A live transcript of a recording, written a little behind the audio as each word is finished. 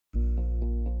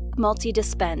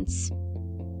multi-dispense.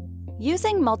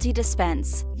 Using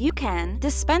multi-dispense, you can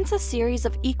dispense a series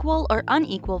of equal or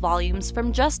unequal volumes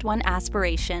from just one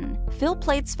aspiration, fill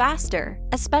plates faster,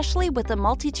 especially with a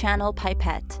multi-channel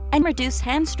pipette, and reduce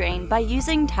hand strain by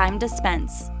using time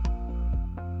dispense.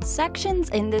 Sections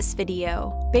in this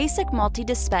video: basic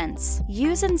multi-dispense,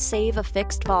 use and save a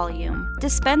fixed volume,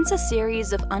 dispense a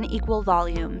series of unequal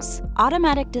volumes,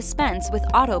 automatic dispense with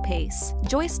auto pace,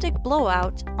 joystick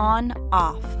blowout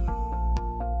on/off.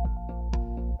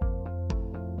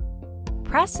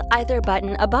 Press either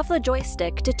button above the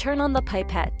joystick to turn on the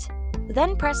pipette,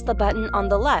 then press the button on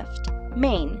the left,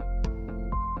 main.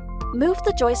 Move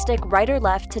the joystick right or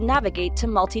left to navigate to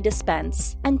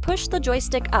multi-dispense, and push the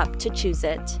joystick up to choose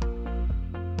it.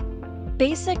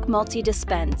 Basic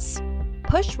multi-dispense.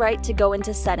 Push right to go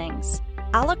into settings.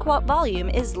 Aliquot volume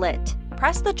is lit.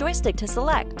 Press the joystick to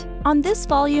select. On this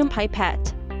volume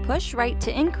pipette, push right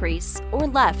to increase or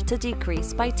left to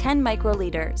decrease by 10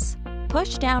 microliters.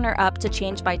 Push down or up to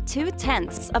change by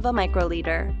 0.2 of a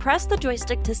microliter. Press the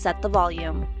joystick to set the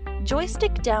volume.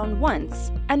 Joystick down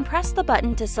once and press the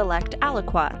button to select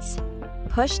aliquots.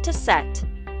 Push to set.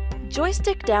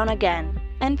 Joystick down again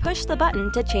and push the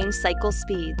button to change cycle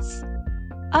speeds.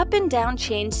 Up and down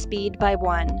change speed by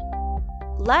 1.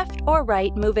 Left or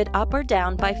right move it up or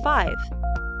down by 5.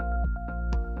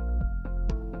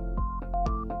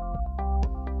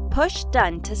 Push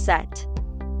done to set.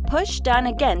 Push done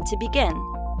again to begin.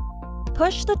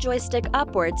 Push the joystick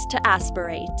upwards to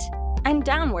aspirate, and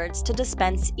downwards to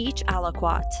dispense each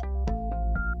aliquot.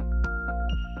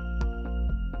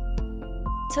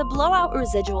 To blow out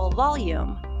residual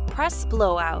volume, press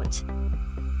blowout.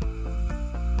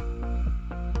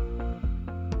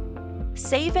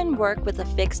 Save and work with a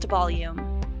fixed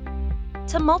volume.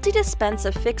 To multi-dispense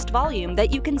a fixed volume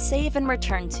that you can save and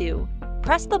return to,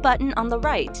 press the button on the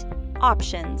right,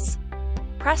 Options.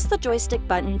 Press the joystick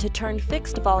button to turn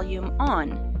fixed volume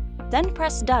on, then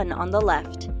press Done on the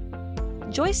left.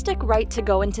 Joystick right to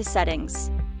go into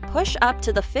settings. Push up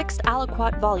to the fixed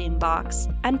aliquot volume box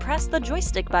and press the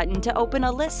joystick button to open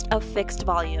a list of fixed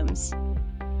volumes.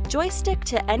 Joystick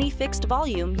to any fixed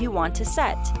volume you want to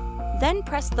set. Then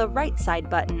press the right side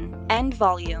button, End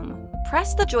Volume.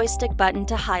 Press the joystick button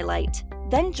to highlight,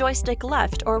 then joystick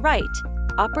left or right,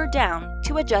 up or down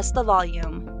to adjust the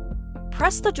volume.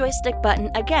 Press the joystick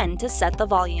button again to set the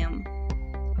volume.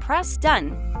 Press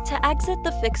Done to exit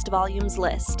the fixed volumes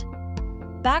list.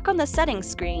 Back on the settings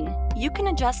screen, you can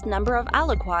adjust number of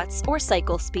aliquots or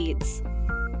cycle speeds.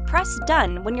 Press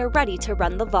Done when you're ready to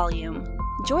run the volume.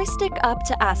 Joystick up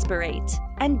to aspirate,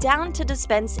 and down to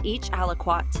dispense each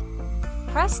aliquot.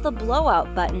 Press the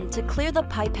blowout button to clear the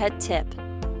pipette tip.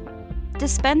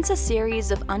 Dispense a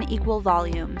series of unequal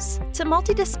volumes. To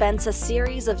multi-dispense a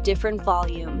series of different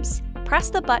volumes, press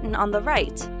the button on the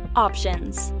right,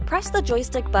 Options. Press the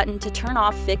joystick button to turn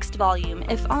off fixed volume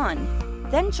if on.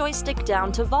 Then joystick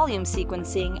down to volume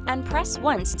sequencing and press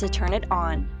once to turn it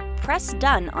on. Press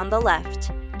Done on the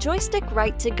left. Joystick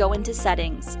right to go into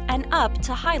settings and up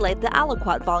to highlight the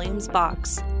aliquot volumes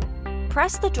box.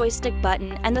 Press the joystick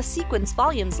button and the sequence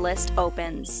volumes list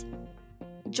opens.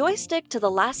 Joystick to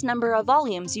the last number of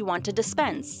volumes you want to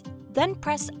dispense, then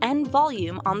press End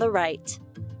Volume on the right.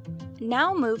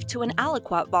 Now move to an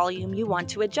aliquot volume you want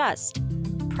to adjust.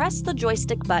 Press the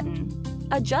joystick button.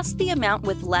 Adjust the amount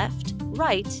with left,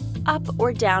 right, up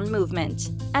or down movement,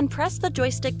 and press the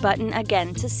joystick button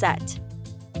again to set.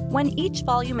 When each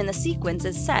volume in the sequence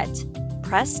is set,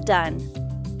 press Done.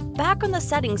 Back on the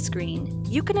settings screen,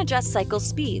 you can adjust cycle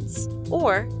speeds,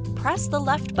 or press the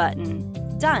left button,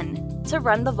 Done, to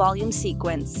run the volume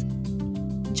sequence.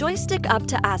 Joystick up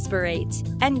to aspirate,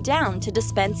 and down to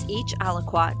dispense each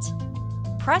aliquot.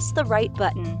 Press the right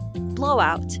button,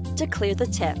 Blowout, to clear the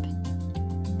tip.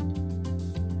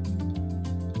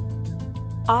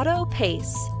 Auto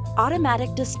Pace,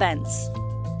 Automatic Dispense.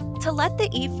 To let the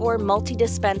E4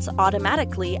 multi-dispense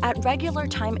automatically at regular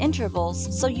time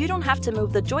intervals so you don't have to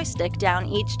move the joystick down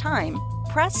each time,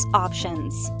 press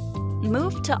Options.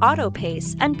 Move to Auto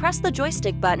Pace and press the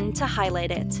joystick button to highlight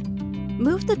it.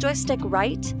 Move the joystick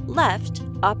right, left,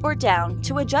 up or down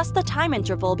to adjust the time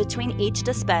interval between each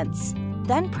dispense.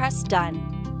 Then press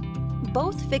Done.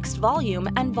 Both fixed volume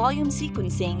and volume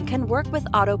sequencing can work with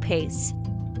Auto Pace.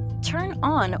 Turn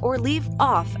on or leave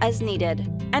off as needed,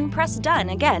 and press Done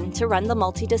again to run the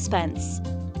multi-dispense.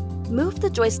 Move the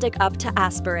joystick up to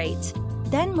aspirate,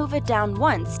 then move it down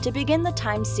once to begin the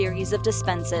time series of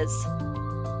dispenses.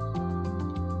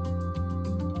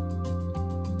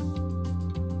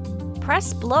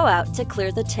 Press Blowout to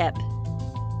clear the tip.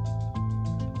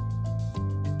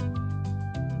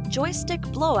 Joystick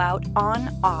Blowout On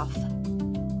Off.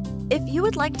 If you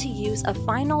would like to use a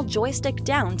final joystick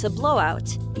down to blow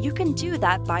out, you can do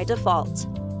that by default.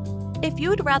 If you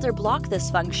would rather block this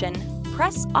function,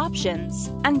 press Options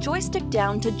and Joystick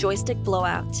Down to Joystick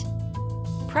Blowout.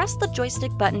 Press the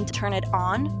joystick button to turn it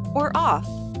on or off.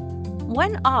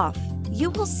 When off,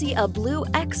 you will see a blue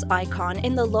X icon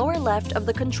in the lower left of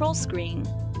the control screen.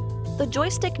 The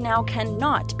joystick now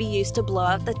cannot be used to blow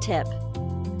out the tip.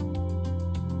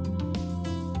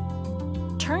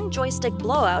 Turn Joystick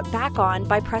Blowout back on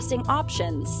by pressing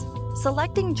Options,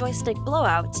 selecting Joystick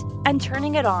Blowout, and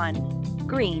turning it on,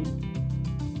 green.